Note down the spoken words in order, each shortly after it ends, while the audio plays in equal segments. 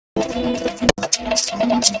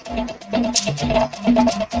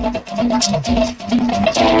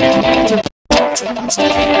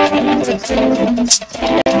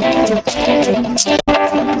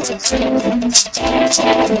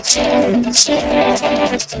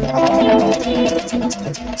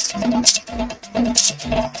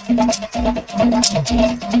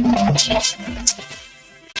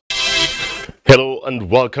Hello and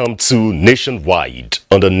welcome to Nationwide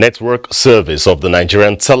on the network service of the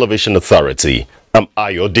Nigerian Television Authority. I'm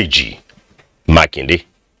Ayodeji Makinde.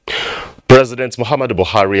 President Muhammadu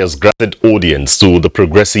Buhari has granted audience to the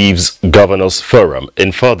Progressives Governors Forum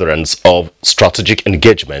in furtherance of strategic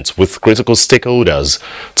engagement with critical stakeholders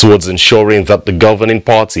towards ensuring that the governing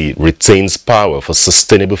party retains power for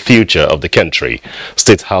sustainable future of the country.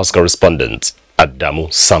 State House correspondent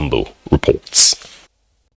Adamu Sambo reports.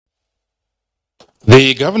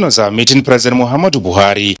 The governors are meeting President Muhammadu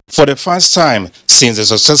Buhari for the first time since the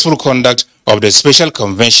successful conduct of the special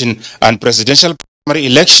convention and presidential primary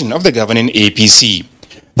election of the governing APC.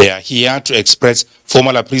 They are here to express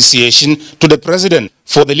formal appreciation to the president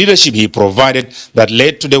for the leadership he provided that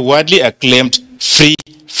led to the widely acclaimed free,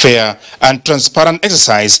 fair and transparent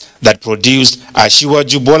exercise that produced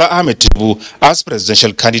Asiwaju Bola Ahmed Tinubu as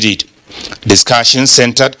presidential candidate. Discussions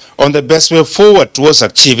centered on the best way forward towards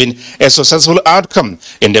achieving a successful outcome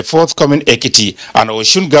in the forthcoming Ekiti and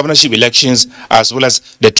Osun governorship elections, as well as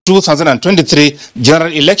the 2023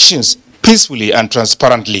 general elections peacefully and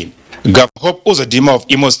transparently. Governor Hope Uzodinma of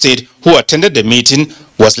Imo State, who attended the meeting,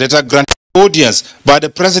 was later granted audience by the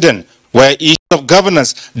president, where issue of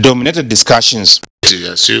governance dominated discussions.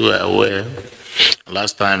 As you were aware,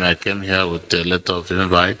 last time I came here with a letter of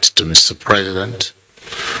invite to Mr. President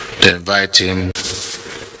to invite him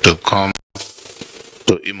to come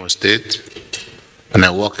to Imo State on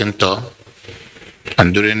a walking tour,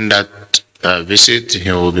 and during that visit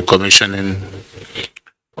he will be commissioning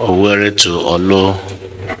Owerri to Olo,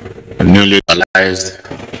 a newly realized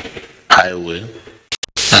highway,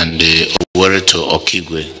 and the Owerri to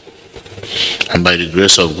Okigwe, and by the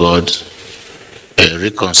grace of God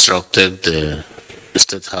reconstructed the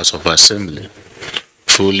State House of Assembly,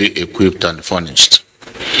 fully equipped and furnished.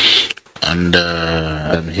 And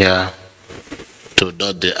I'm here to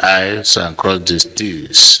dot the I's and cross the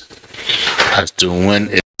T's as to when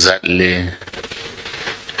exactly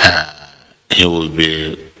he will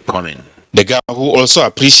be coming. The governor, who also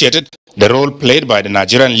appreciated the role played by the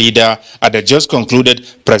Nigerian leader at the just concluded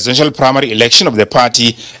presidential primary election of the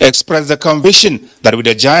party, expressed the conviction that with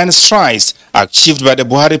the giant strides achieved by the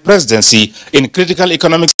Buhari presidency in critical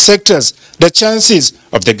economic sectors, the chances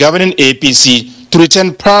of the governing APC to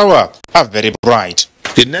retain power are very bright.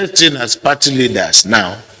 The next thing as party leaders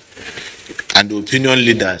now and the opinion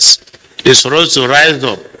leaders is for us to rise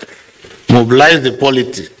up, mobilize the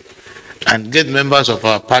polity, and get members of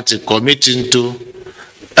our party committing to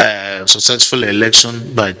a successful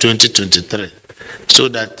election by 2023, so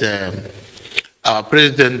that our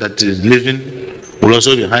president that is leaving will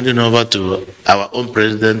also be handing over to our own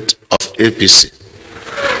president of APC.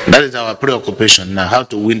 That is our preoccupation now, how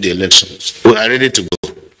to win the elections. We are ready to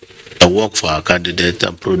go and work for our candidate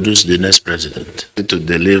and produce the next president to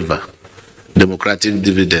deliver democratic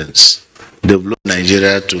dividends, develop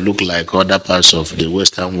Nigeria to look like other parts of the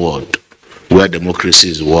Western world where democracy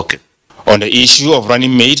is working. On the issue of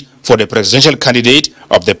running mate for the presidential candidate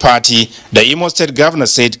of the party, the Imo State governor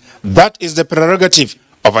said that is the prerogative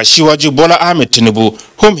of Asiwaju Bola Ahmed Tinubu,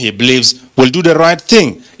 whom he believes will do the right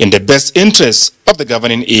thing in the best interests of the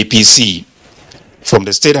governing APC. From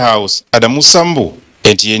the State House, Adamu Sambo,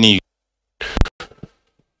 NTA News.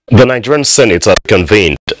 The Nigerian Senate has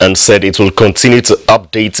convened and said it will continue to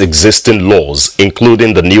update existing laws,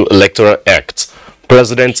 including the new Electoral Act.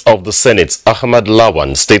 President of the Senate, Ahmad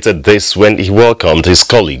Lawan, stated this when he welcomed his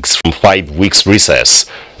colleagues from 5 weeks recess.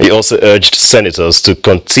 He also urged senators to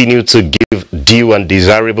continue to give due and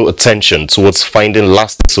desirable attention towards finding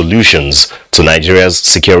lasting solutions to Nigeria's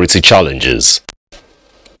security challenges.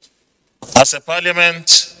 As a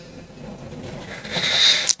parliament,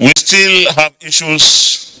 we still have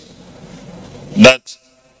issues that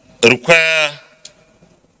require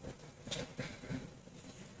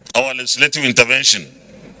our legislative intervention.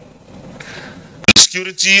 The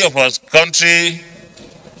security of our country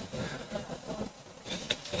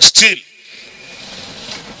still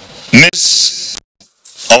needs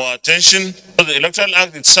our attention. The Electoral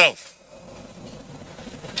Act itself,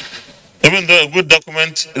 even though a good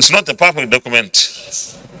document, is not a perfect document.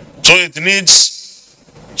 So it needs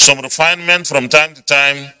some refinement from time to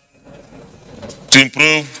time to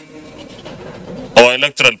improve our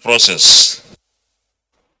electoral process.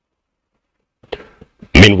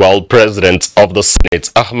 Meanwhile, President of the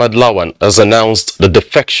Senate, Ahmad Lawan, has announced the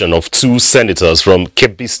defection of 2 senators from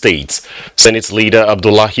Kebbi State, Senate Leader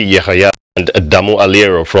Abdullahi Yahaya and Adamu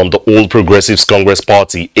Aliero from the All Progressives Congress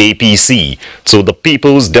Party, APC, to the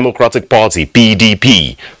People's Democratic Party,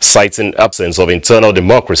 PDP, citing absence of internal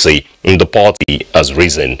democracy in the party as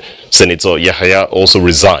reason. Senator Yahaya also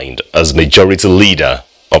resigned as Majority Leader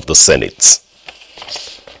of the Senate.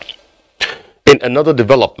 In another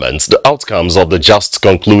development, the outcomes of the just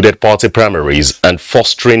concluded party primaries and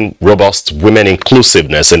fostering robust women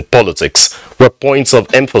inclusiveness in politics were points of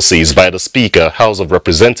emphasis by the Speaker, House of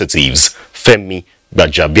Representatives, Femi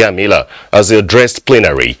Gbajabiamila, as he addressed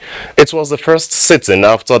plenary. It was the first sitting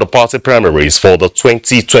after the party primaries for the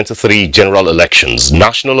 2023 general elections.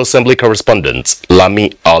 National Assembly correspondent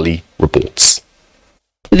Lami Ali reports.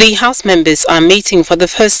 The House members are meeting for the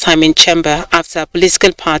first time in chamber after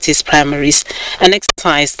political parties' primaries, an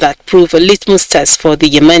exercise that proved a litmus test for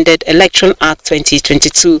the amended Electoral Act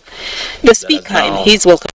 2022. The Speaker, in his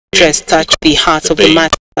welcome address, touched the heart of the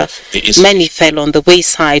matter. Many fell on the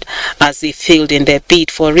wayside as they failed in their bid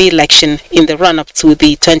for re-election in the run-up to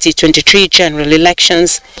the 2023 general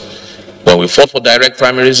elections. When we fought for direct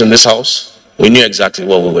primaries in this House, we knew exactly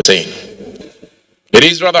what we were saying. It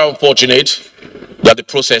is rather unfortunate that the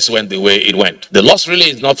process went the way it went. The loss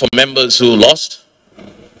really is not for members who lost.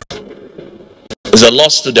 It's a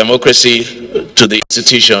loss to democracy, to the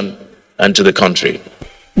institution, and to the country.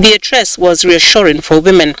 The address was reassuring for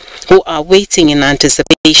women who are waiting in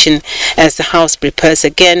anticipation as the House prepares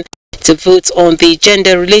again to vote on the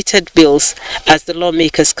gender-related bills as the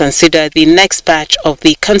lawmakers consider the next batch of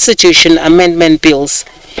the Constitution Amendment bills.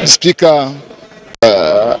 The Speaker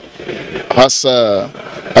has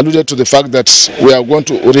alluded to the fact that we are going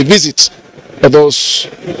to revisit those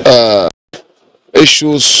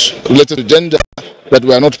issues related to gender that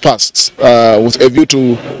were not passed, with a view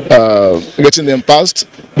to getting them passed,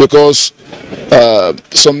 because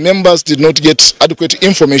some members did not get adequate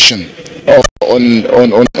information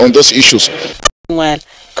on those issues. Well,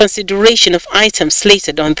 consideration of items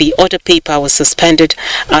slated on the order paper was suspended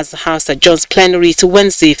as the House adjourns plenary to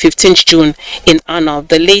Wednesday, 15th June, in honor of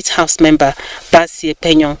the late House member Basie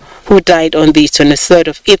Penyon, who died on the 23rd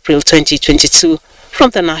of April 2022. From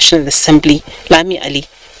the National Assembly, Lami Ali,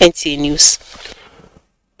 NTA News.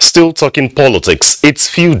 Still talking politics, it's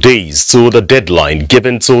few days to the deadline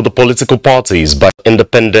given to the political parties by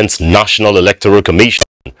Independent National Electoral Commission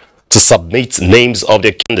to submit names of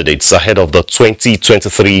their candidates ahead of the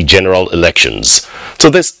 2023 general elections. To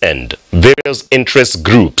this end, various interest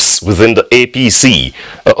groups within the APC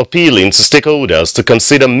are appealing to stakeholders to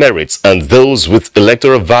consider merits and those with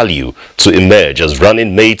electoral value to emerge as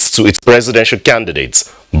running mates to its presidential candidates,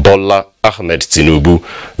 Bola Ahmed Tinubu.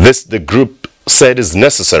 This, the group said, is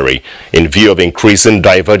necessary in view of increasing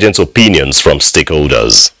divergent opinions from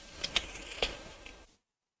stakeholders.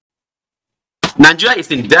 Nigeria is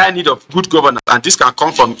in dire need of good governance, and this can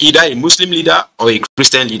come from either a Muslim leader or a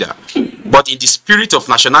Christian leader. But in the spirit of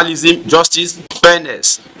nationalism, justice,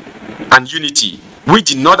 fairness, and unity,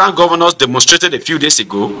 which the northern governors demonstrated a few days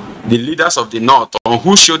ago, the leaders of the north, on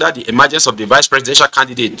whose shoulder the emergence of the vice presidential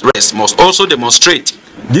candidate rests, must also demonstrate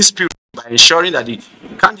this spirit by ensuring that the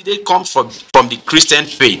candidate comes from the Christian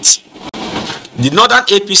faith. The northern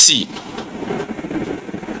APC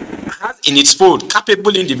has in its fold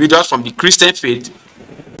capable individuals from the Christian faith.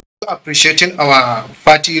 Appreciating our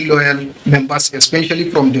party loyal members, especially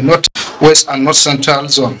from the north, west, and north central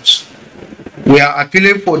zones. We are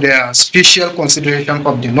appealing for their special consideration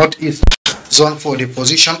of the northeast zone for the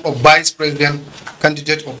position of vice president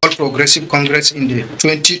candidate of All Progressive Congress in the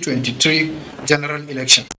 2023 general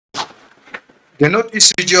election. The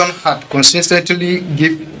northeast region had consistently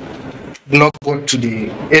given block vote to the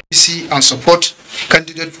APC and support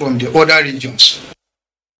candidates from the other regions.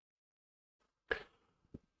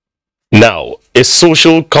 Now, a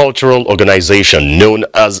social-cultural organization known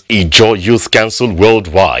as Ijo Youth Council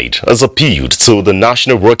Worldwide has appealed to the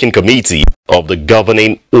National Working Committee of the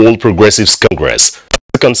governing All Progressives Congress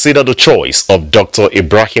to consider the choice of Dr.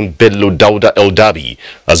 Ibrahim Bello Dauda Eldabi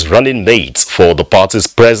as running mate for the party's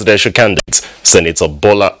presidential candidate, Senator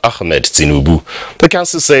Bola Ahmed Tinubu. The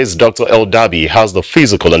council says Dr. Eldabi has the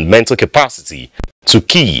physical and mental capacity to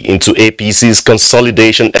key into APC's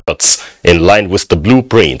consolidation efforts in line with the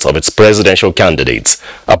blueprint of its presidential candidate.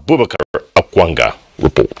 Abubakar Akwanga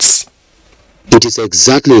reports. It is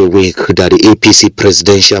exactly a week that the APC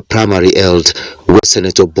presidential primary held, where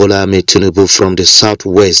Senator Bola Ahmed Tinubu from the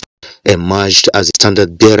southwest emerged as the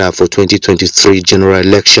standard bearer for 2023 general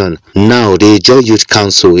election. Now, the Abuja Youth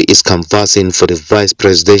Council is canvassing for the vice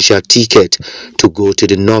presidential ticket to go to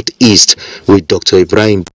the northeast, with Dr.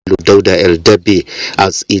 Ibrahim Dauda El-Debi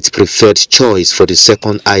as its preferred choice for the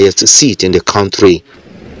second highest seat in the country.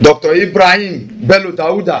 Dr. Ibrahim Bello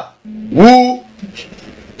Dauda, who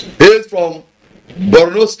is from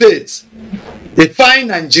Borno State, a fine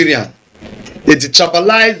Nigerian, a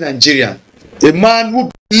detribalized Nigerian, a man who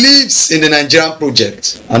believes in the Nigerian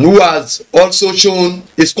project and who has also shown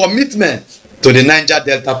his commitment to the Niger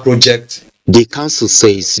Delta project. The council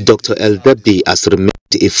says Dr. El-Debi has remained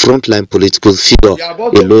a frontline political figure,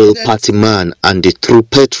 a loyal party man, and the true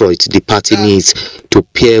patriot the party needs to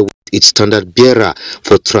pair with its standard bearer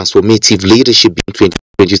for transformative leadership in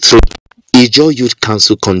 2023. Abuja Youth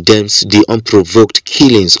Council condemns the unprovoked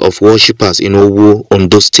killings of worshippers in Owo,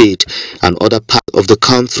 Ondo State and other parts of the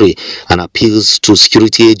country, and appeals to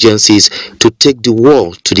security agencies to take the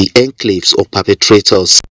war to the enclaves of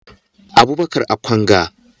perpetrators. Abubakar Akwanga,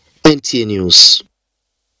 NTA News.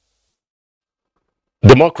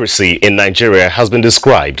 Democracy in Nigeria has been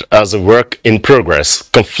described as a work in progress,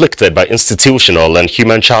 conflicted by institutional and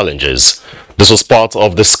human challenges. This was part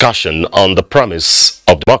of discussion on the premise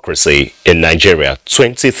of democracy in Nigeria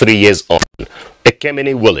 23 years on.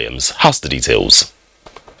 Ekemini Williams has the details.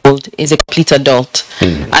 Is a complete adult,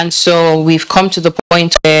 and so we've come to the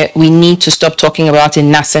point where we need to stop talking about a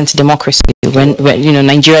nascent democracy when you know,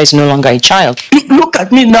 Nigeria is no longer a child. Look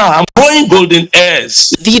at me now, I'm growing golden hairs.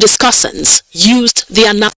 The discussants used the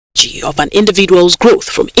analogy of an individual's growth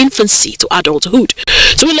from infancy to adulthood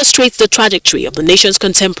to illustrate the trajectory of the nation's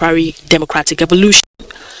contemporary democratic evolution.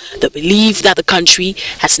 They believe that the country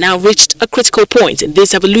has now reached a critical point in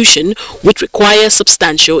this evolution which requires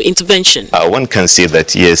substantial intervention. One can say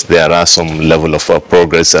that yes, there are some level of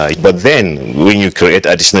progress, but then when you create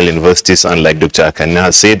additional universities, and like Dr.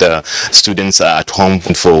 Akana said, students are at home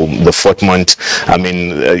for the 4th month. I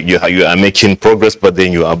mean, you are making progress, but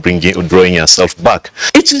then you are drawing yourself back.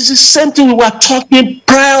 It is the same thing we were talking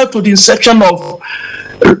prior to the inception of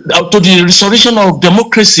to the restoration of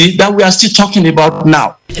democracy that we are still talking about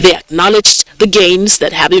now. They acknowledged the gains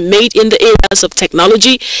that have been made in the areas of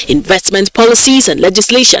technology, investment policies and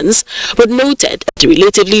legislations, but noted the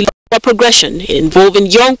relatively lower progression involving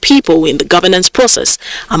young people in the governance process,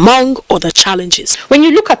 among other challenges. When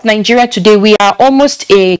you look at Nigeria today, we are almost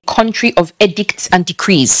a country of edicts and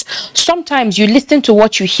decrees. Sometimes you listen to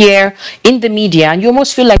what you hear in the media and you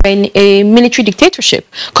almost feel like in a military dictatorship,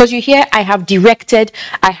 because you hear, I have directed,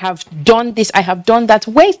 I have done this, I have done that.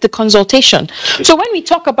 Where's the consultation? So when we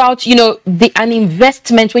talk about, you know, an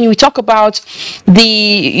investment, when we talk about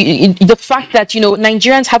the fact that, you know,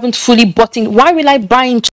 Nigerians haven't fully bought in, why will I buy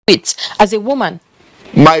into it as a woman?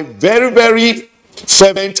 My very, very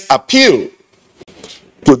fervent appeal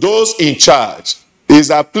to those in charge is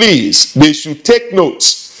that please, they should take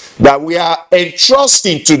notes that we are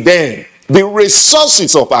entrusting to them the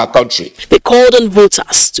resources of our country. They called on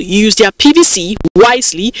voters to use their PVC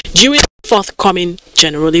wisely during the forthcoming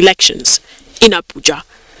general elections. In Abuja,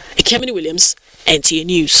 Ekemini Williams, NTA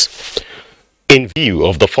News. In view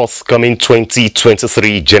of the forthcoming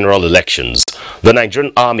 2023 general elections, the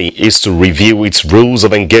Nigerian Army is to review its rules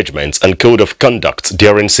of engagement and code of conduct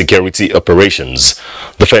during security operations.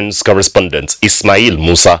 Defense correspondent Ismail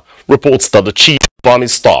Musa reports that the Chief of Army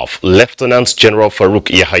Staff, Lieutenant General Farouk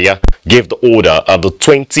Yahaya, gave the order at the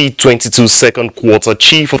 2022 second quarter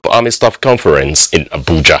Chief of Army Staff Conference in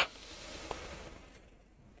Abuja.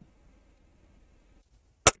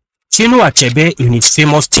 Chino Achebe, in his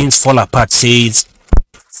famous Things Fall Apart, says,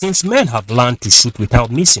 since men have learned to shoot without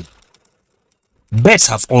missing, birds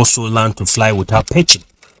have also learned to fly without perching.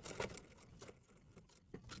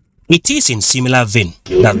 It is in similar vein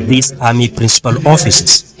that these army principal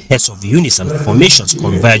officers, heads of units and formations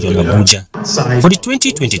converge on Abuja for the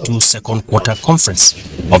 2022 second quarter conference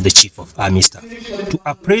of the Chief of Army Staff to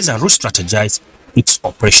appraise and re-strategize its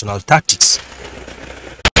operational tactics.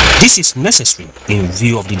 This is necessary in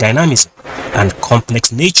view of the dynamism and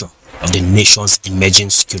complex nature of the nation's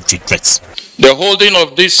emerging security threats. The holding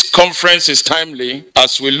of this conference is timely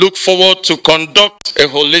as we look forward to conduct a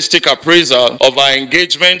holistic appraisal of our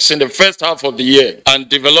engagements in the first half of the year and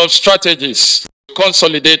develop strategies to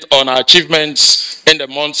consolidate on our achievements in the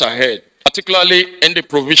months ahead, particularly in the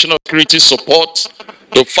provision of security support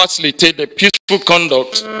to facilitate the peaceful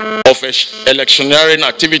conduct of electioneering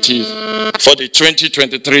activities for the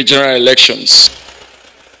 2023 general elections.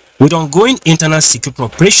 With ongoing internal security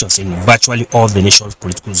operations in virtually all the nation's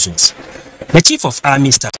political zones, the Chief of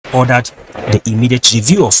Army Staff ordered the immediate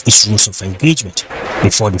review of its rules of engagement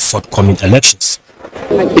before the forthcoming elections.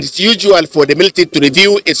 It is usual for the military to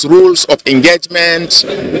review its rules of engagement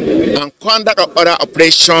and conduct of other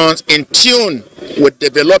operations in tune with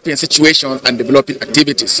developing situations and developing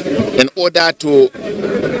activities in order to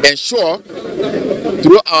ensure,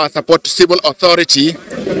 through our support to civil authority,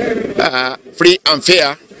 free and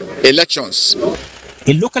fair elections.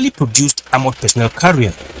 A locally produced armored personnel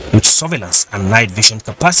carrier with surveillance and night vision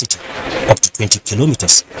capacity up to 20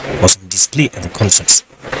 kilometers was on display at the conference.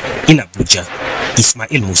 In Abuja,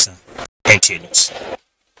 Ismail Musa, NTA News.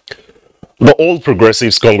 The All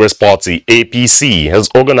Progressives Congress Party, APC, has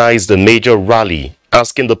organized a major rally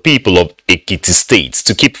asking the people of Ekiti State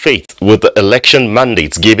to keep faith with the election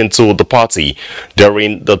mandates given to the party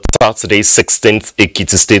during the Saturday 16th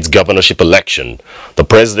Ekiti State governorship election. The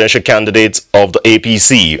presidential candidate of the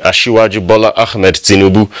APC, Asiwaju Bola Ahmed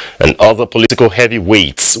Tinubu, and other political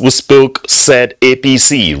heavyweights who spoke said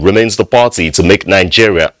APC remains the party to make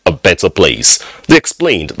Nigeria a better place. They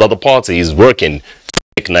explained that the party is working to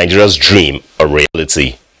make Nigeria's dream a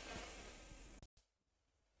reality.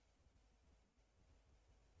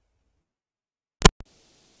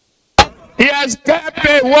 He has kept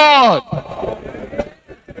a word.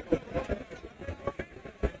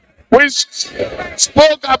 We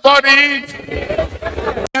spoke about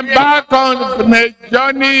it. Embark on a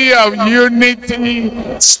journey of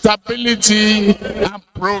unity, stability, and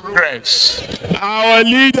progress. Our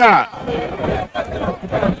leader,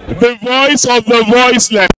 the voice of the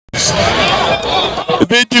voiceless,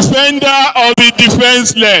 the defender of the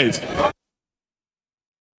defenseless.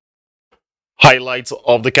 Highlights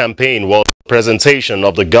of the campaign was the presentation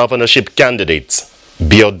of the governorship candidates,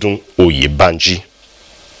 Biodun Oyebanji.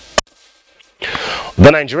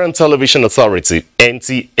 The Nigerian Television Authority,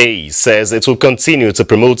 NTA, says it will continue to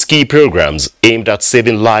promote key programs aimed at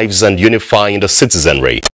saving lives and unifying the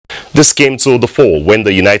citizenry. This came to the fore when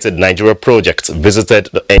the United Nigeria Project visited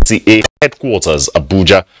the NTA headquarters,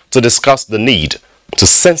 Abuja, to discuss the need to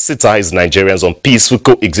sensitize Nigerians on peaceful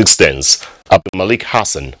coexistence. Abdul Malik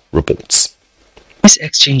Hassan reports. This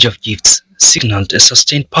exchange of gifts signaled a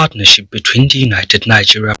sustained partnership between the United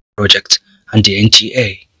Nigeria Project and the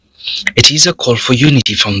NTA. It is a call for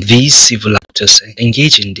unity from these civil actors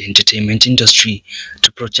engaged in the entertainment industry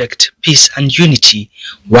to project peace and unity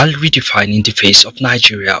while redefining the face of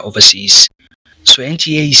Nigeria overseas. So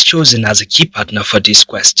NTA is chosen as a key partner for this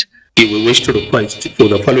quest. We wish to request for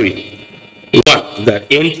the following. 1. That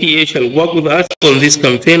NTA shall work with us on this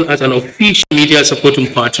campaign as an official media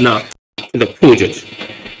supporting partner in the project.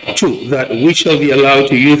 2. That we shall be allowed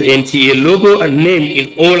to use NTA logo and name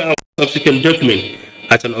in all our subsequent documents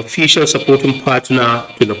as an official supporting partner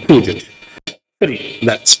to the project. 3.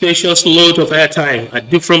 That special slot of airtime at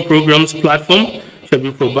different programs platform shall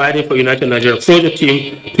be provided for United Nigeria Project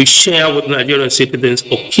team to share with Nigerian citizens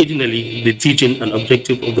occasionally the vision and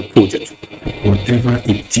objective of the project. Whatever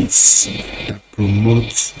it is that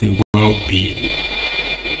promotes the well-being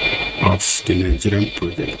of the Nigerian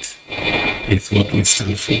project is what we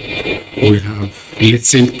stand for. We have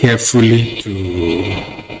listened carefully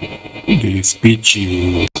to the speech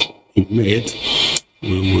you made.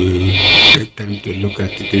 We will take time to look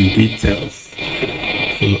at it in details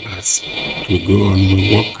so as to go on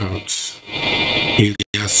and work out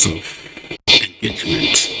areas of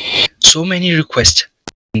engagement. So many requests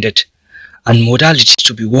needed and modalities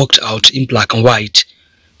to be worked out in black and white.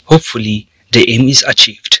 Hopefully, the aim is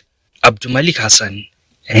achieved. Abdul Malik Hassan,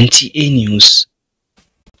 NTA News.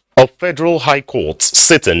 A federal high court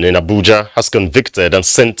sitting in Abuja has convicted and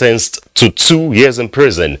sentenced to 2 years in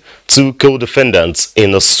prison 2 co-defendants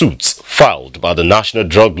in a suit filed by the National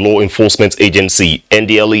Drug Law Enforcement Agency,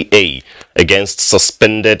 NDLEA, against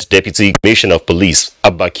suspended Deputy Commissioner of Police,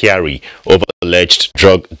 Abba Kyari, over alleged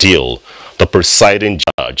drug deal. The presiding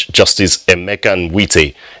judge, Justice Emeka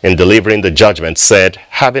Nwite, in delivering the judgment said,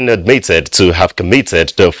 having admitted to have committed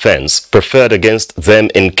the offense, preferred against them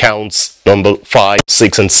in counts number 5,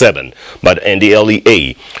 6, and 7 by the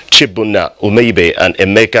NDLEA, Chibuna Umeibe and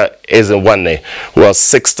Emeka Ezenwane, who are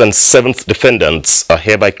 6th and 7th defendants, are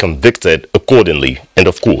hereby convicted accordingly. End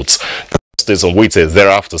of quote. Justice Nwite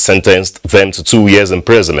thereafter sentenced them to 2 years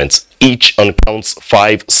imprisonment, each on counts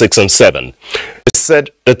 5, 6, and 7. It said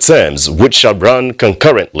the terms, which shall run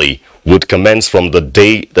concurrently, would commence from the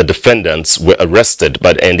day the defendants were arrested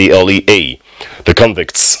by the NDLEA. The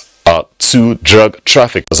convicts are 2 drug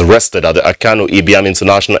traffickers arrested at the Akano Ibiam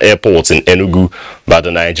International Airport in Enugu by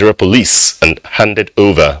the Nigeria Police and handed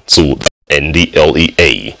over to the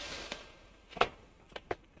NDLEA.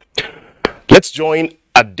 Let's join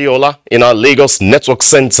Adeola in our Lagos Network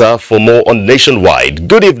Center for more on Nationwide.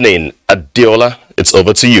 Good evening, Adeola. It's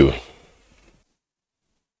over to you.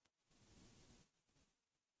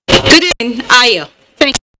 Ayo.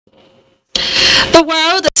 Thank you. The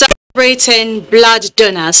world is celebrating blood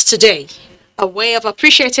donors today, a way of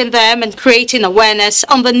appreciating them and creating awareness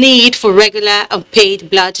on the need for regular and paid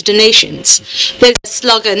blood donations. The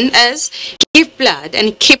slogan is "Give blood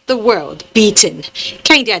and keep the world beating."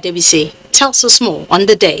 Kehinde Adebisi tells us more on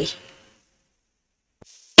the day.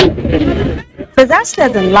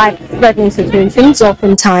 Disasters and life-threatening situations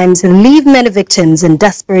oftentimes leave many victims in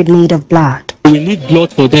desperate need of blood. We need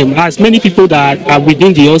blood for them. As many people that are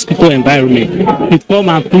within the hospital environment, we come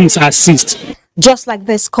and please assist. Just like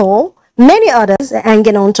this call, many others are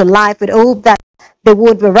hanging on to life with hope that they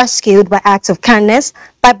would be rescued by acts of kindness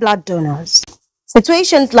by blood donors.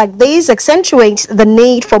 Situations like these accentuate the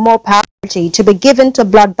need for more priority to be given to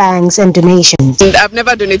blood banks and donations. I've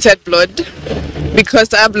never donated blood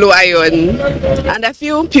because I have low iron, and I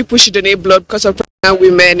feel people should donate blood because of pregnant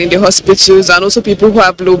women in the hospitals and also people who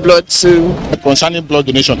have low blood too. Concerning blood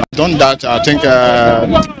donation, I've done that I think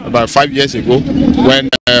about 5 years ago when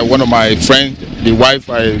one of my friends, the wife,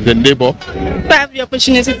 the neighbor. If I have the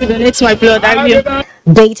opportunity to donate my blood, I will.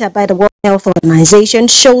 Data by the World Health Organization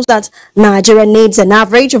shows that Nigeria needs an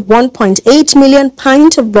average of 1.8 million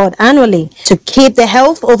pints of blood annually to keep the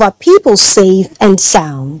health of our people safe and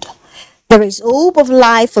sound. There is hope of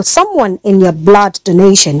life for someone in your blood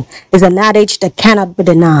donation is an adage that cannot be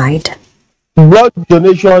denied. Blood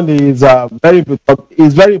donation is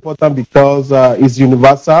very important because it's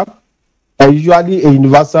universal. Usually a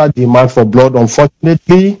universal demand for blood.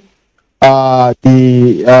 Unfortunately,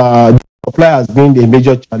 the supply has been a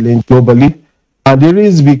major challenge globally, and there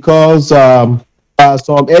is because some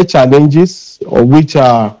health challenges which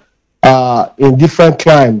are in different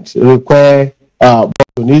climes require blood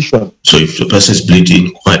donation. So if the person is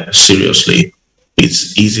bleeding quite seriously,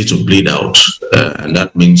 it's easy to bleed out, and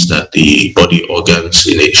that means that the body organs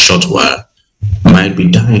in a short while might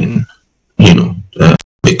be dying,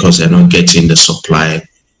 because they're not getting the supply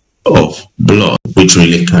of blood, which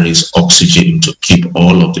really carries oxygen to keep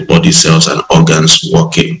all of the body cells and organs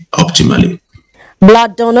working optimally.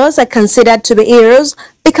 Blood donors are considered to be heroes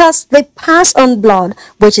because they pass on blood,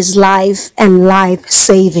 which is life and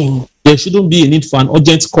life-saving. There shouldn't be a need for an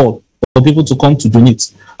urgent call for people to come to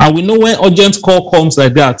donate. And we know when urgent call comes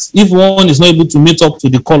like that, if one is not able to meet up to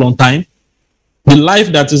the call on time, the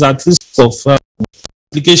life that is at risk of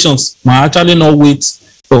complications might actually not wait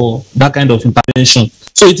for that kind of intervention.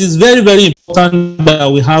 So it is very, very important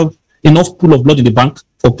that we have enough pool of blood in the bank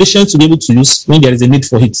for patients to be able to use when there is a need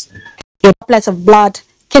for it. Droplets of blood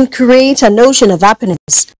can create a notion of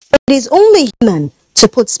happiness, but it is only human to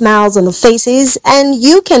put smiles on the faces, and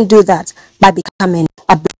you can do that by becoming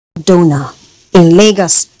a blood donor. In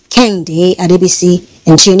Lagos, Kehinde Adebisi,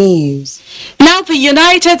 NTA News. Now, the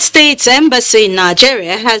United States Embassy in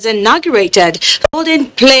Nigeria has inaugurated the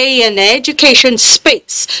Golden Play and Education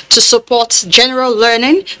Space to support general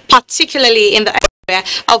learning, particularly in the area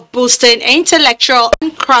of boosting intellectual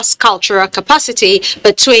and cross-cultural capacity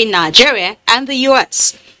between Nigeria and the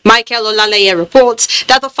U.S. Michael Olaleye reports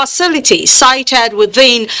that the facility sited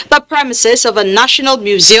within the premises of a national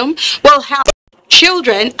museum will help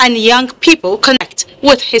children and young people connect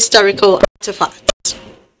with historical artifacts.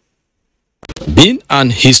 Being an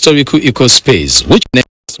historical ecospace which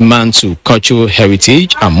connects man to cultural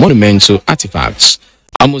heritage and monumental artifacts,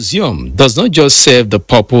 a museum does not just serve the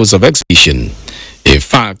purpose of exhibition. In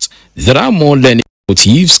fact, there are more learning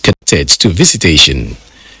motifs connected to visitation.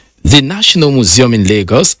 The National Museum in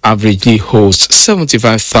Lagos averagely hosts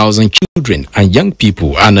 75,000 children and young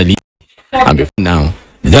people annually, and before now,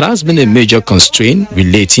 there has been a major constraint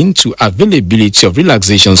relating to availability of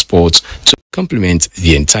relaxation sports to complement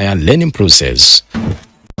the entire learning process.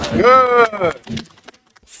 Good.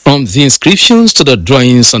 From the inscriptions to the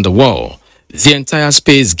drawings on the wall, the entire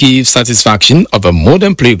space gives satisfaction of a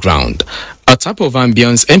modern playground, a type of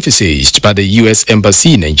ambience emphasized by the U.S.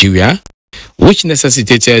 Embassy in Nigeria, which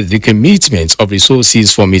necessitated the commitment of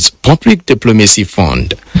resources from its Public Diplomacy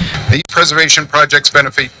Fund. These preservation projects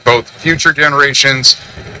benefit both future generations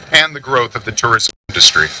and the growth of the tourism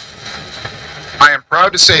industry. I am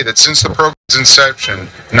proud to say that since the program's inception,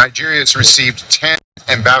 Nigeria has received 10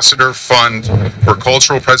 Ambassador Fund for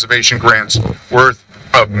Cultural Preservation grants worth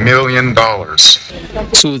 $1 million.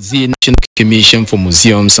 To the National Commission for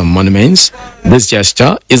Museums and Monuments, this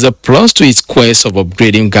gesture is a plus to its quest of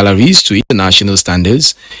upgrading galleries to international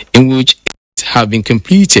standards, in which 8 have been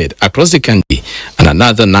completed across the country and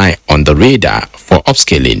another 9 on the radar for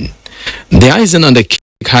upscaling. The icing on the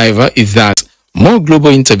cake, however, is that more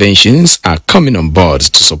global interventions are coming on board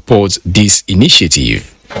to support this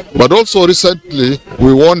initiative. But also recently,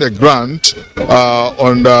 we won a grant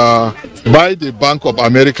by the Bank of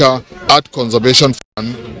America art conservation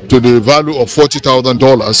fund to the value of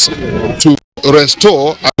 $40,000 to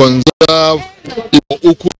restore and conserve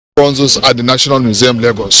Uku bronzes at the National Museum,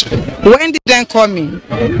 Lagos. When they then come in,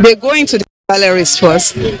 they go into the galleries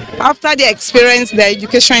first. After they experience their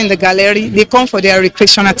education in the gallery, they come for their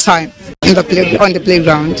recreational time on the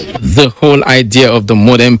playground. The whole idea of the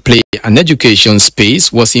modern play and education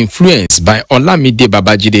space was influenced by Olamide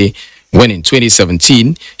Babajide when in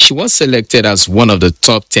 2017 she was selected as one of the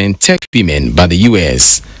top 10 tech women by the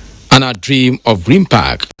US. And our dream of Green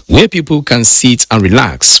Park, where people can sit and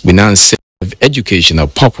relax, will now serve educational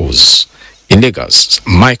purpose. In Lagos,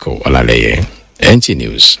 Michael Olaleye, NT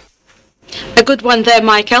News. A good one there,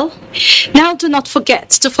 Michael. Now do not forget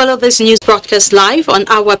to follow this news broadcast live on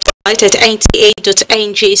our website at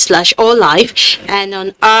nta.ng/alllive and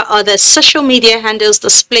on our other social media handles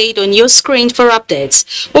displayed on your screen for updates.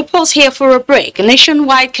 We'll pause here for a break.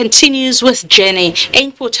 Nationwide continues with Jenny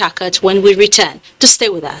in Port Harcourt when we return. To stay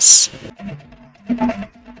with us.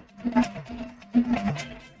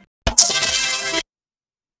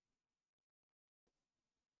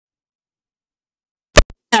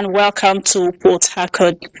 And welcome to Port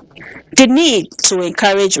Harcourt. The need to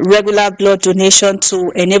encourage regular blood donation to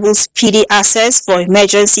enable speedy access for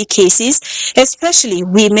emergency cases, especially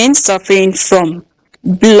women suffering from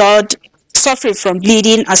bleeding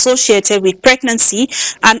associated with pregnancy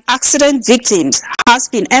and accident victims, has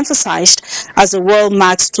been emphasized as the world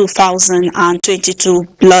marks 2022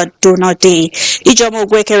 Blood Donor Day. Ijomo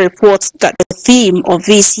Gweke reports that the theme of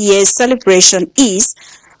this year's celebration is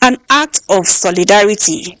an act of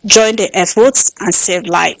solidarity. Join the efforts and save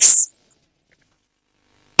lives.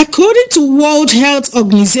 According to World Health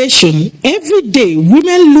Organization, every day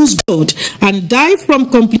women lose blood and die from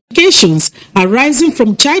complications arising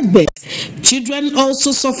from childbirth. Children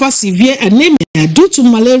also suffer severe anemia due to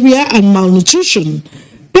malaria and malnutrition.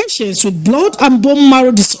 Patients with blood and bone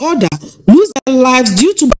marrow disorder lose their lives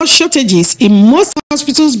due to blood shortages in most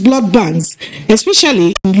hospitals' blood banks,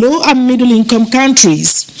 especially in low and middle income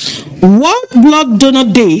countries. World Blood Donor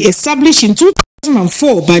Day, established in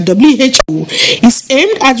 2004 by WHO, is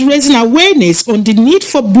aimed at raising awareness on the need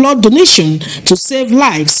for blood donation to save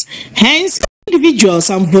lives. Hence, individuals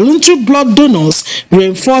and voluntary blood donors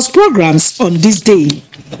reinforce programs on this day.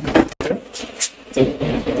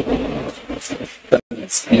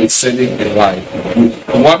 You're saving a life with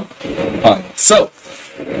 1 pint. So,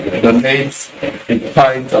 donate a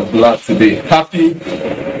pint of blood today. Happy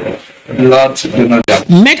Blood Donor Day.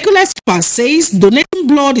 Medical experts says donating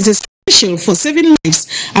blood is essential for saving lives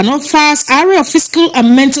and offers area of physical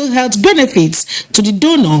and mental health benefits to the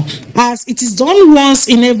donor, as it is done once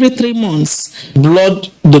in every 3 months.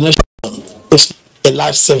 Blood donation is a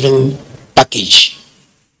life-saving package,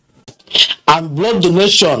 and blood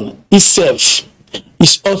donation itself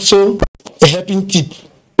is also a helping tip,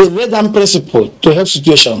 a red-hand principle to help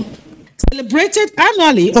situation. Celebrated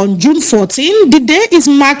annually on June 14, the day is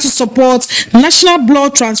marked to support National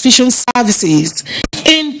Blood Transfusion Services.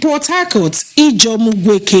 In Port Harcourt, Ijomo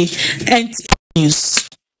Gweke, NTA News.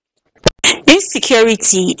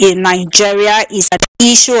 Insecurity in Nigeria is an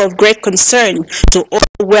issue of great concern to all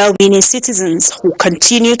well-meaning citizens who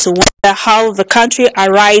continue to wonder how the country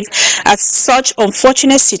arrived at such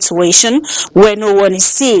unfortunate situation where no one is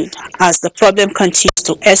saved as the problem continues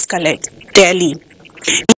to escalate daily.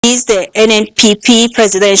 It is the NNPP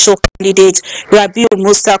presidential candidate Rabiu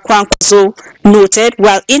Musa Kwankwaso noted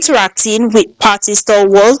while interacting with party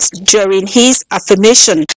stalwarts during his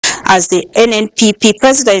affirmation as the NNPP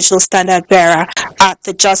presidential standard bearer at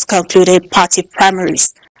the just concluded party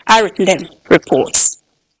primaries. Aritlem reports.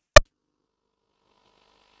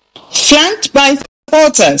 Flanked by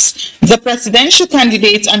supporters, the presidential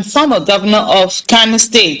candidate and former governor of Kano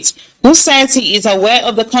State, who says he is aware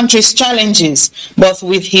of the country's challenges, but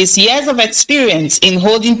with his years of experience in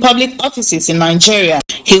holding public offices in Nigeria,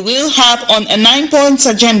 he will have on a 9-point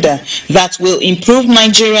agenda that will improve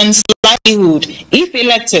Nigerians' livelihood if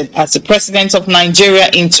elected as the president of Nigeria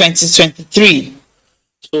in 2023.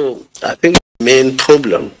 So I think the main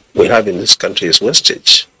problem we have in this country is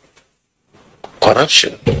wastage,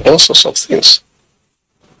 corruption, all sorts of things.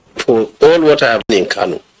 For all what I have done in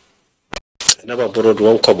Kano, I never borrowed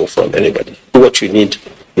 1 kobo from anybody. What you need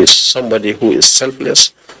is somebody who is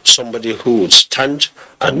selfless, somebody who would stand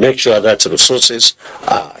and make sure that resources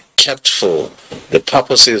are kept for the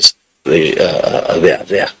purposes they are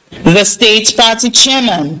there. The state party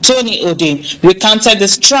chairman, Tony Ode, recounted the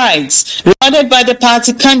strides lauded by the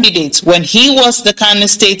party candidate when he was the Kano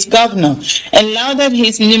State governor and lauded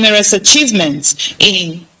his numerous achievements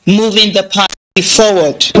in moving the party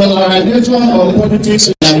forward. Polarization of politics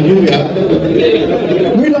in Nigeria,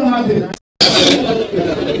 we don't have the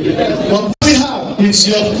is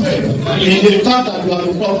your faith in the fact that you have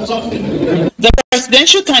become something. The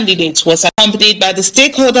presidential candidate was accompanied by the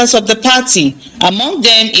stakeholders of the party. Among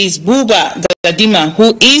them is Buba Galadima,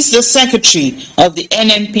 who is the secretary of the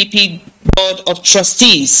NNPP Board of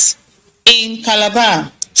Trustees. In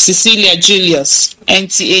Calabar, Cecilia Julius,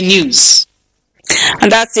 NTA News.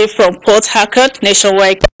 And that's it from Port Harcourt.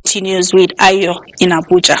 Nationwide continues with Ayo in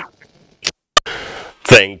Abuja.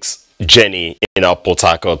 Thanks, Jenny, in our Port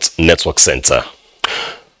Harcourt Network Center.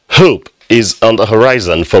 Hope is on the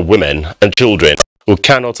horizon for women and children who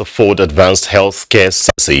cannot afford advanced health care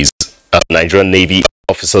services at Nigerian Navy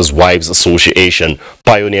Officers' Wives Association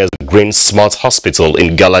pioneers Green Smart Hospital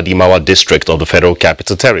in Galadimawa district of the Federal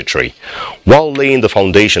Capital Territory. While laying the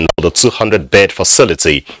foundation for the 200-bed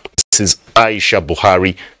facility, Mrs. Aisha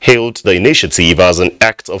Buhari hailed the initiative as an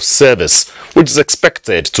act of service which is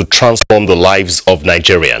expected to transform the lives of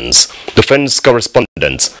Nigerians. Defense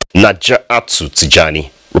correspondent Naja'atu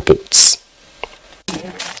Tijani reports.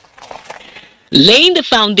 Laying the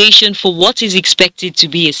foundation for what is expected to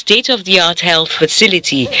be a state-of-the-art health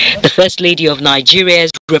facility, the First Lady of Nigeria's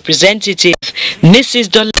representative, Mrs.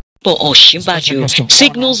 Dolapo Oshimbajo,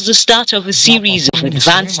 signals the start of a series of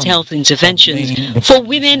advanced health interventions for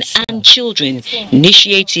women and children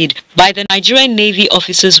initiated by the Nigerian Navy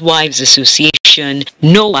Officers' Wives Association,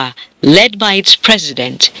 NOAA, led by its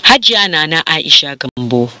president, Hajia Nana Aisha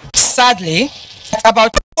Gambo. Sadly,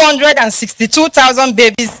 about 262,000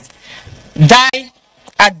 babies die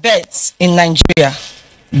at birth in Nigeria.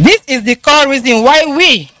 This is the core reason why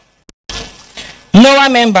we, NOAA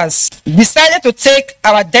members, decided to take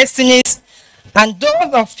our destinies and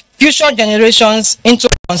those of future generations into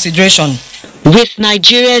consideration. With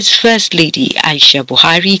Nigeria's First Lady Aisha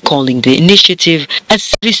Buhari calling the initiative a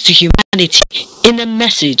service to humanity in a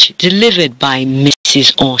message delivered by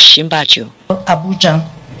Mrs. Oshimbajo. Abuja,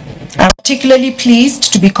 I'm particularly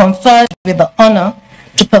pleased to be conferred with the honor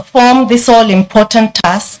to perform this all-important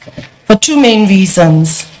task for two main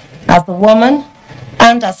reasons, as a woman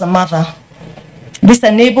and as a mother. This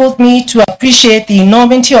enables me to appreciate the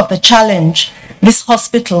enormity of the challenge this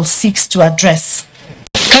hospital seeks to address.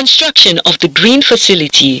 Construction of the green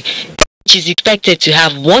facility, which is expected to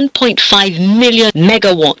have 1.5 million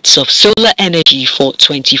megawatts of solar energy for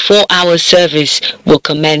 24-hour service, will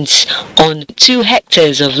commence on 2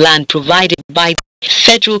 hectares of land provided by the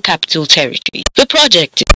Federal Capital Territory. The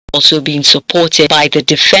project is also being supported by the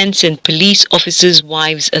Defense and Police Officers'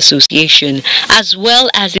 Wives Association, as well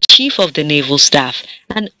as the Chief of the Naval Staff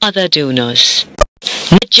and other donors.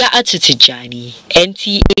 Naja'atu Tijani,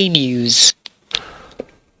 NTA News.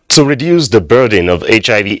 To reduce the burden of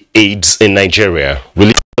HIV/AIDS in Nigeria,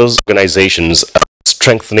 religious organizations are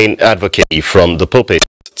strengthening advocacy from the pulpit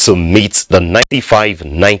to meet the 95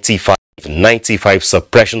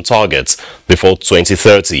 suppression targets before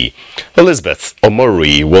 2030. Elizabeth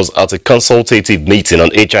Omori was at a consultative meeting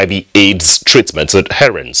on HIV/AIDS treatment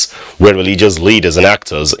adherence, where religious leaders and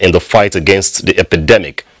actors in the fight against the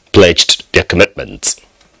epidemic pledged their commitment.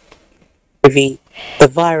 The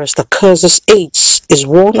virus that causes AIDS is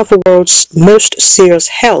one of the world's most serious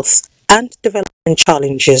health and development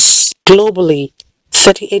challenges. Globally,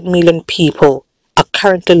 38 million people are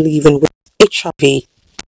currently living with HIV,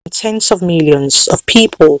 and tens of millions of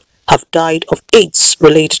people have died of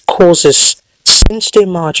AIDS-related causes since the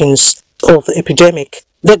emergence of the epidemic.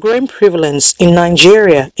 The growing prevalence in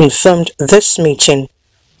Nigeria informed this meeting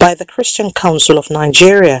by the Christian Council of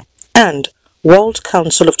Nigeria and World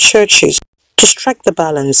Council of Churches to strike the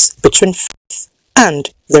balance between faith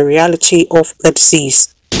and the reality of the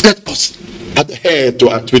disease. Let us adhere to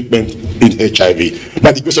our treatment in HIV.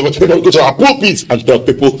 By the grace of God, let us go to our pulpits and tell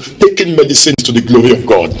people taking medicine to the glory of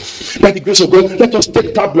God. By the grace of God, let us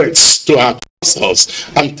take tablets to our pastors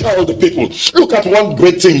and tell the people, look at one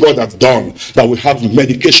great thing God has done, that we have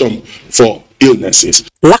medication for illnesses.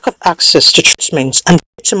 Lack of access to treatments and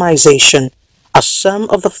victimization are some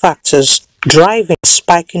of the factors driving a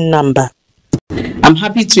spike in number. I'm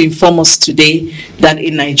happy to inform us today that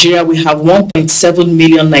in Nigeria we have 1.7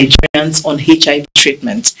 million Nigerians on HIV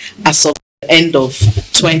treatment as of the end of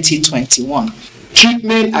 2021.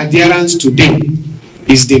 Treatment adherence today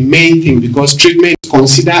is the main thing because treatment is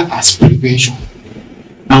considered as prevention.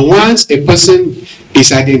 And once a person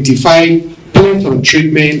is identified, put on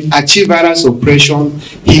treatment, achieve viral suppression,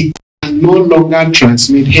 he can no longer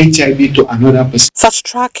transmit HIV to another person.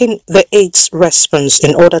 Fast-tracking the AIDS response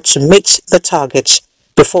in order to meet the target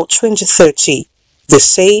before 2030, they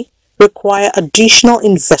say, require additional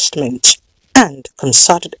investment and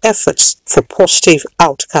concerted efforts for positive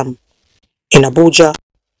outcome. In Abuja,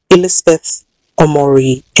 Elizabeth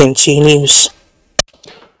Omori, NTA News.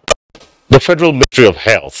 The Federal Ministry of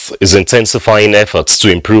Health is intensifying efforts to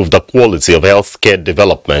improve the quality of healthcare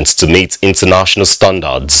development to meet international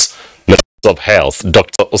standards. Minister of Health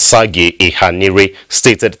Dr. Osage Ihanire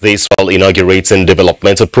stated this while inaugurating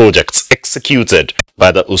developmental projects executed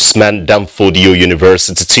by the Usman Danfodio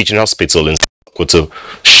University Teaching Hospital in Sokoto.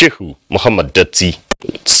 Shehu Muhammad Datti.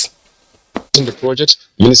 In the project,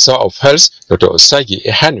 Minister of Health Dr. Osage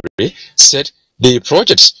Ihanire said the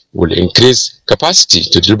projects will increase capacity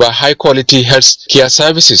to deliver high-quality health care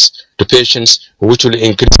services to patients, which will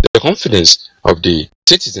increase the confidence of the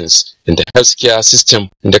citizens in the healthcare system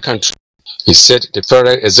in the country. He said the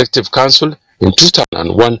Federal Executive Council in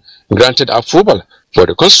 2001 granted approval for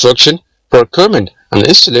the construction, procurement, and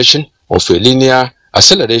installation of a linear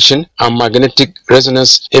acceleration and magnetic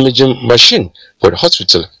resonance imaging machine for the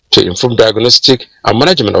hospital to improve diagnostic and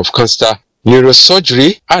management of cancer,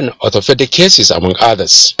 neurosurgery, and orthopedic cases, among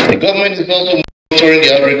others. The government is also monitoring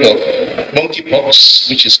the outbreak of monkeypox,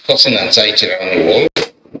 which is causing anxiety around the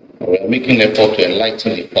world. We are making an effort to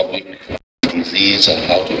enlighten the public disease and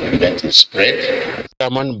how to prevent its spread.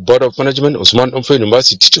 Chairman Board of Management Usman Danfodio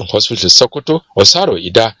University Teaching Hospital Sokoto, Osaro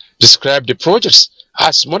Ida, described the projects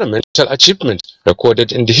as monumental achievement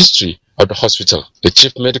recorded in the history of the hospital. The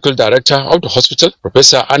Chief Medical Director of the hospital,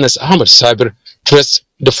 Professor Anas Ahmad Sabir, traced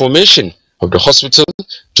the formation of the hospital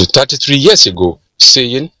to 33 years ago,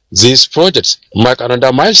 saying these projects mark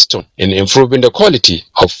another milestone in improving the quality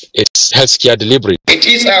of its healthcare delivery. It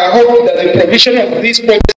is our hope that the provision of these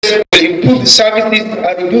projects will improve the services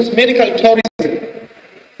and reduce medical tourism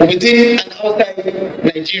within and outside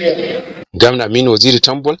Nigeria. Governor Amin Waziri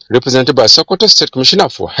Tambol, represented by Sokoto State Commissioner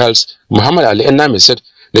for Health, Muhammad Ali Enname, said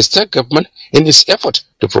the state government, in its effort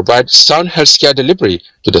to provide sound healthcare delivery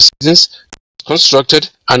to the citizens, constructed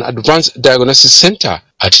an advanced diagnosis center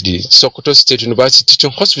at the Sokoto State University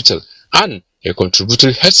Teaching Hospital and a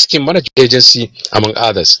contributory health scheme management agency, among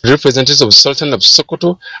others. Representatives of Sultan of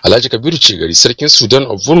Sokoto, Alhaji Kabiru Chigari, Serkin Sudan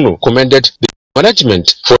of Borno, commended the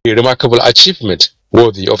management for a remarkable achievement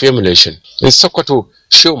worthy of emulation. In Sokoto,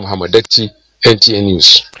 Shehu Muhammad Datti, NTA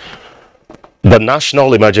News. The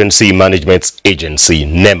National Emergency Management Agency,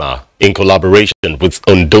 NEMA, in collaboration with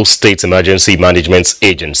Ondo State Emergency Management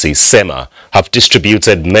Agency, SEMA, have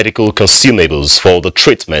distributed medical consumables for the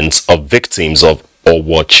treatment of victims of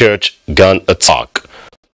Owo Church gun attack.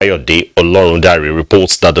 Ayode Olorundari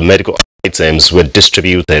reports that the medical items were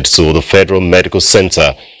distributed to the Federal Medical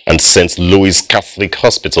Center and St. Louis Catholic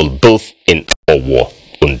Hospital, both in Owo,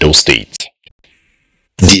 Ondo State.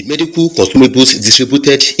 The medical consumables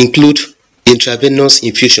distributed include intravenous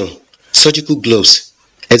infusion, surgical gloves,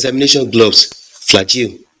 examination gloves,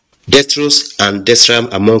 flagyl, dextrose and dextram,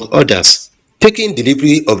 among others. Taking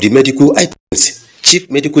delivery of the medical items, Chief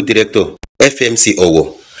Medical Director, FMC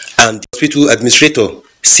Owo, and the Hospital Administrator,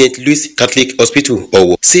 St. Louis Catholic Hospital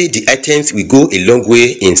Owo, say the items will go a long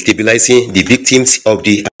way in stabilizing the victims of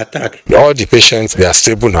the attack. All the patients, they are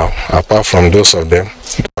stable now, apart from those of them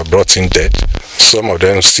who are brought in dead. Some of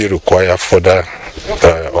them still require further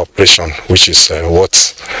operation, which is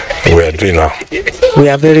what we are doing now. We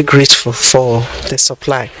are very grateful for the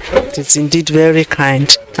supply. It's indeed very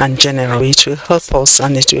kind and generous. It will help us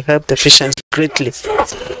and it will help the patients greatly.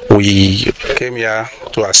 We came here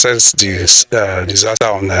to assess this disaster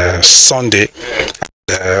on Sunday.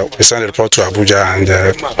 We sent a report to Abuja, and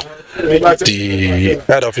the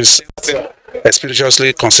head office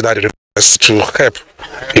expeditiously considered the request to help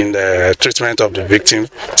in the treatment of the victim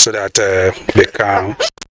so that they can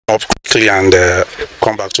up quickly and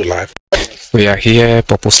come back to life. We are here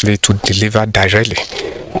purposely to deliver directly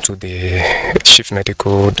to the Chief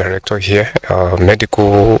Medical Director here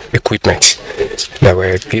medical equipment that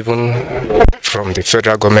were given from the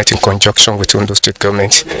federal government in conjunction with Ondo State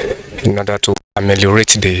government in order to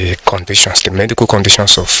ameliorate the conditions, the medical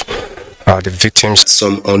conditions of the victims.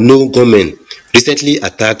 Some unknown gunmen recently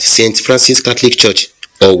attacked St. Francis Catholic Church,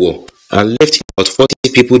 Owo, and left about 40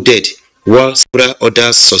 people dead, while several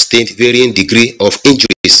others sustained varying degree of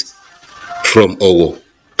injuries. From Owo,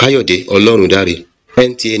 Kayode Olorundari,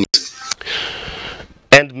 NTA News.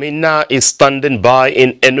 And Mina is standing by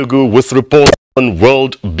in Enugu with reports on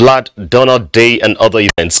World Blood Donor Day and other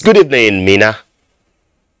events. Good evening, Mina.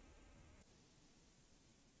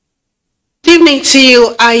 Good evening to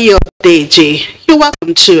you, Ayo Deji. You're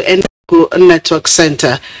welcome to Enugu Network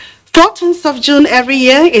Center. 14th of June every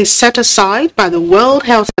year is set aside by the World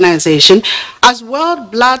Health Organization as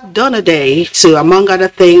World Blood Donor Day to, among other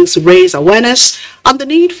things, raise awareness on the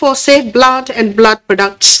need for safe blood and blood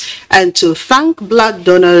products and to thank blood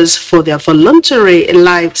donors for their voluntary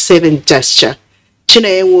life-saving gesture.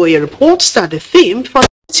 Chineye Nwoye reports that the theme for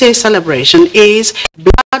NTA celebration is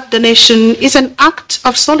blood donation is an act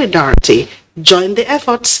of solidarity. Join the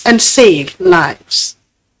efforts and save lives.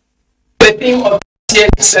 The theme of this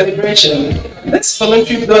celebration, let's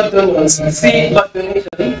voluntary blood donors see blood donation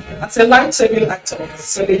as a life-saving act of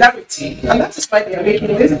solidarity, and that is why they are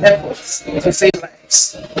making these efforts to save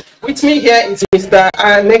lives. With me here is Mr.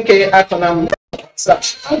 Aneke Akonam. So,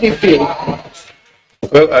 how do you feel?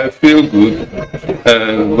 Well, I feel good.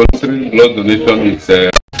 Voluntary blood donation is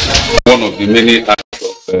one of the many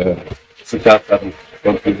acts of social service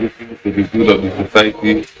contributing to the good of the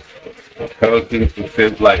society, helping to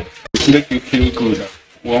save lives. It makes you feel good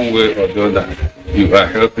one way or the other. You are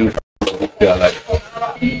helping people with their life.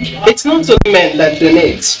 It's not only men that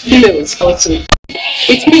donate, females also.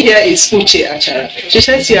 With me here is Uche Achara. She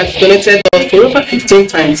says she has donated for over 15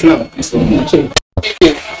 times now.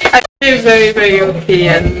 I feel very, very okay,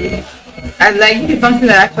 and like this is something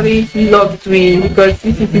that I actually love doing because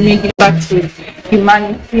this is me giving back to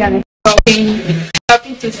humanity and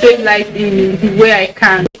helping to save lives in the way I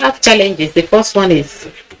can. We have challenges. The first one is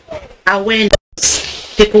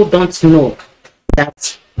awareness. People don't know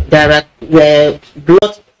that there are where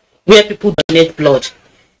people donate blood.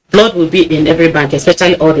 Blood will be in every bank,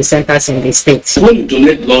 especially all the centers in the states. When you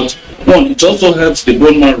donate blood, one, it also helps the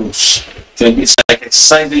bone marrows. It's like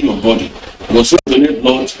exercising your body. Because when you donate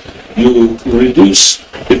blood, you reduce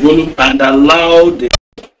the volume and allow the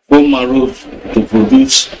bone marrows to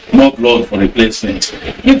produce more blood for replacement.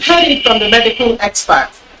 You've heard it from the medical expert.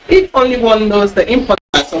 If only one knows the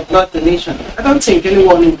importance of blood donation, I don't think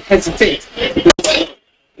anyone will hesitate. The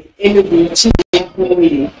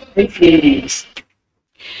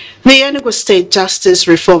Enugu State Justice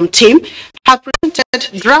Reform Team have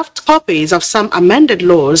presented draft copies of some amended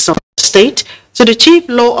laws of the state to the Chief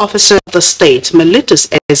Law Officer of the state, Melitus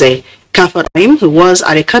Eze. Kafarim, who was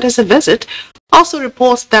at a courtesy visit, also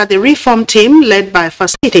reports that the reform team, led by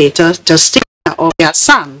facilitator Justina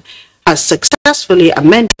Obiasan, has successfully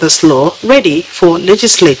amended this law, ready for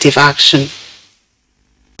legislative action.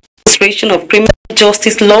 Administration of Criminal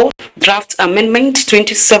Justice Law Draft Amendment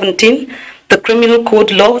 2017, the Criminal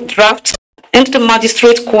Code Law Draft, and the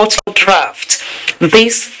Magistrate Court Draft.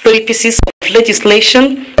 These three pieces of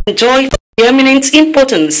legislation enjoy eminent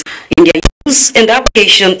importance in their use and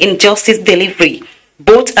application in justice delivery,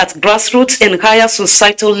 both at grassroots and higher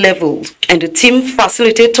societal levels. And the team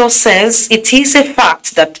facilitator says it is a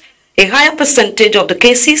fact that a higher percentage of the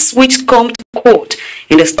cases which come to court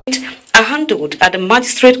in the state are handled at the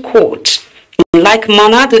magistrate court. In like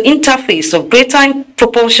manner, the interface of greater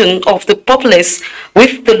proportion of the populace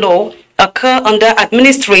with the law occur under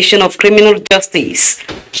administration of criminal justice.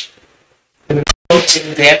 The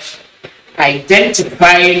in-depth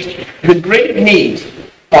identified the great need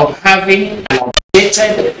of having an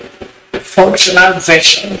updated functional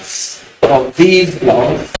versions of these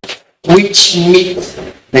laws which meet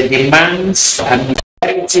the demands and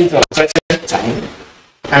realities of present time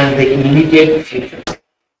and the immediate future.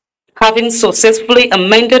 Having successfully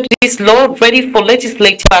amended this law ready for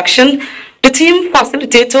legislative action, the team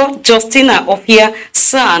facilitator Justina Ofia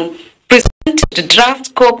San presented the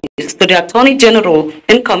draft copies to the Attorney General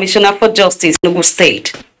and Commissioner for Justice in Enugu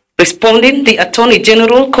State. Responding, the Attorney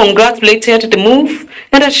General congratulated the move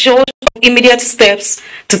and assured of immediate steps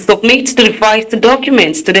to submit the revised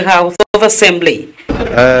documents to the House of Assembly.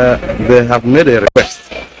 They have made a request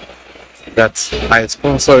that I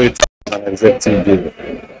sponsor it as an executive bill.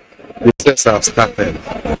 The process have started.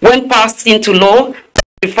 When passed into law,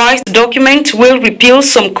 the revised document will repeal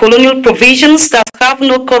some colonial provisions that have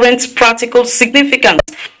no current practical significance.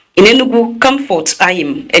 In Enugu, Comfort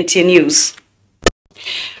Ayim, NTA News.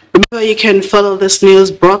 Remember, you can follow this news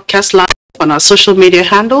broadcast live on our social media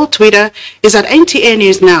handle. Twitter is at NTA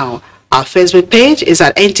News Now. Our Facebook page is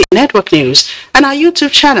at NTA Network News, and our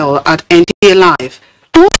YouTube channel at NTA Live.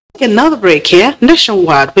 We'll take another break here.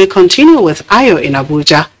 Nationwide, we'll continue with Ayo in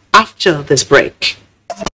Abuja after this break.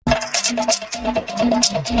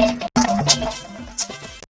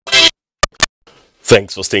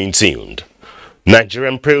 Thanks for staying tuned.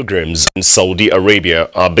 Nigerian pilgrims in Saudi Arabia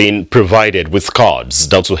are being provided with cards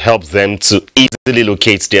that will help them to easily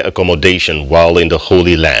locate their accommodation while in the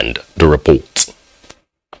Holy Land. The report.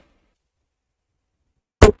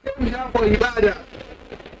 And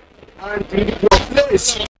your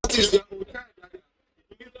place, that is the hotel that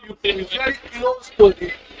you very close to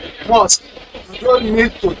the mosque. You don't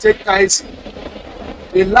need to take taxi.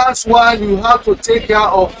 The last one, you have to take care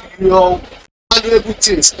of your valuable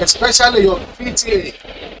things, especially your PTA.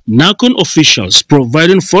 NACON officials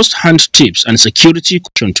providing first-hand tips and security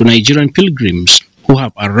caution to Nigerian pilgrims who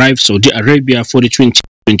have arrived Saudi Arabia for the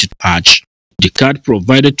 2020 Hajj. The card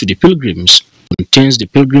provided to the pilgrims contains the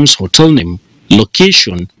pilgrim's hotel name,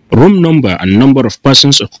 location, room number, and number of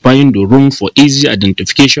persons occupying the room for easy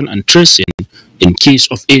identification and tracing in case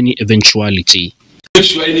of any eventuality. Make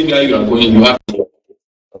sure anywhere you are going, you have to.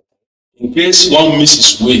 In case one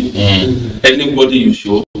misses way, anybody you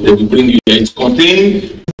show, they will bring you there. It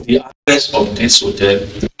contains the address of this hotel.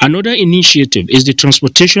 Another initiative is the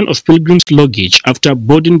transportation of pilgrims' luggage after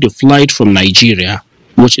boarding the flight from Nigeria,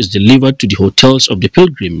 which is delivered to the hotels of the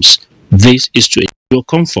pilgrims. This is to ensure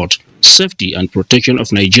comfort, safety, and protection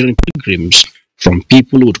of Nigerian pilgrims from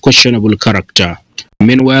people with questionable character.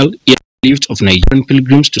 Meanwhile, airlift of Nigerian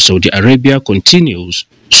pilgrims to Saudi Arabia continues.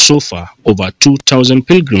 So far, over 2,000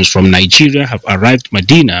 pilgrims from Nigeria have arrived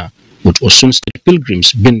Medina, with Osun State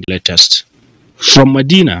pilgrims being the latest. From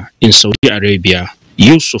Medina in Saudi Arabia,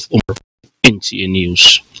 Yusuf Umar, NTA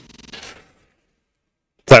News.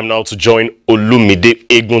 Time now to join Olumide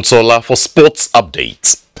Eguntola for sports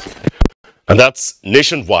updates. And that's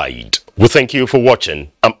nationwide. We thank you for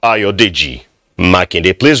watching. I'm Ayodeji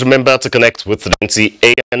Makinde. Please remember to connect with the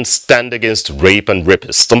NTA and stand against rape and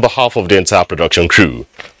rapists on behalf of the entire production crew.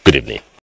 Good evening.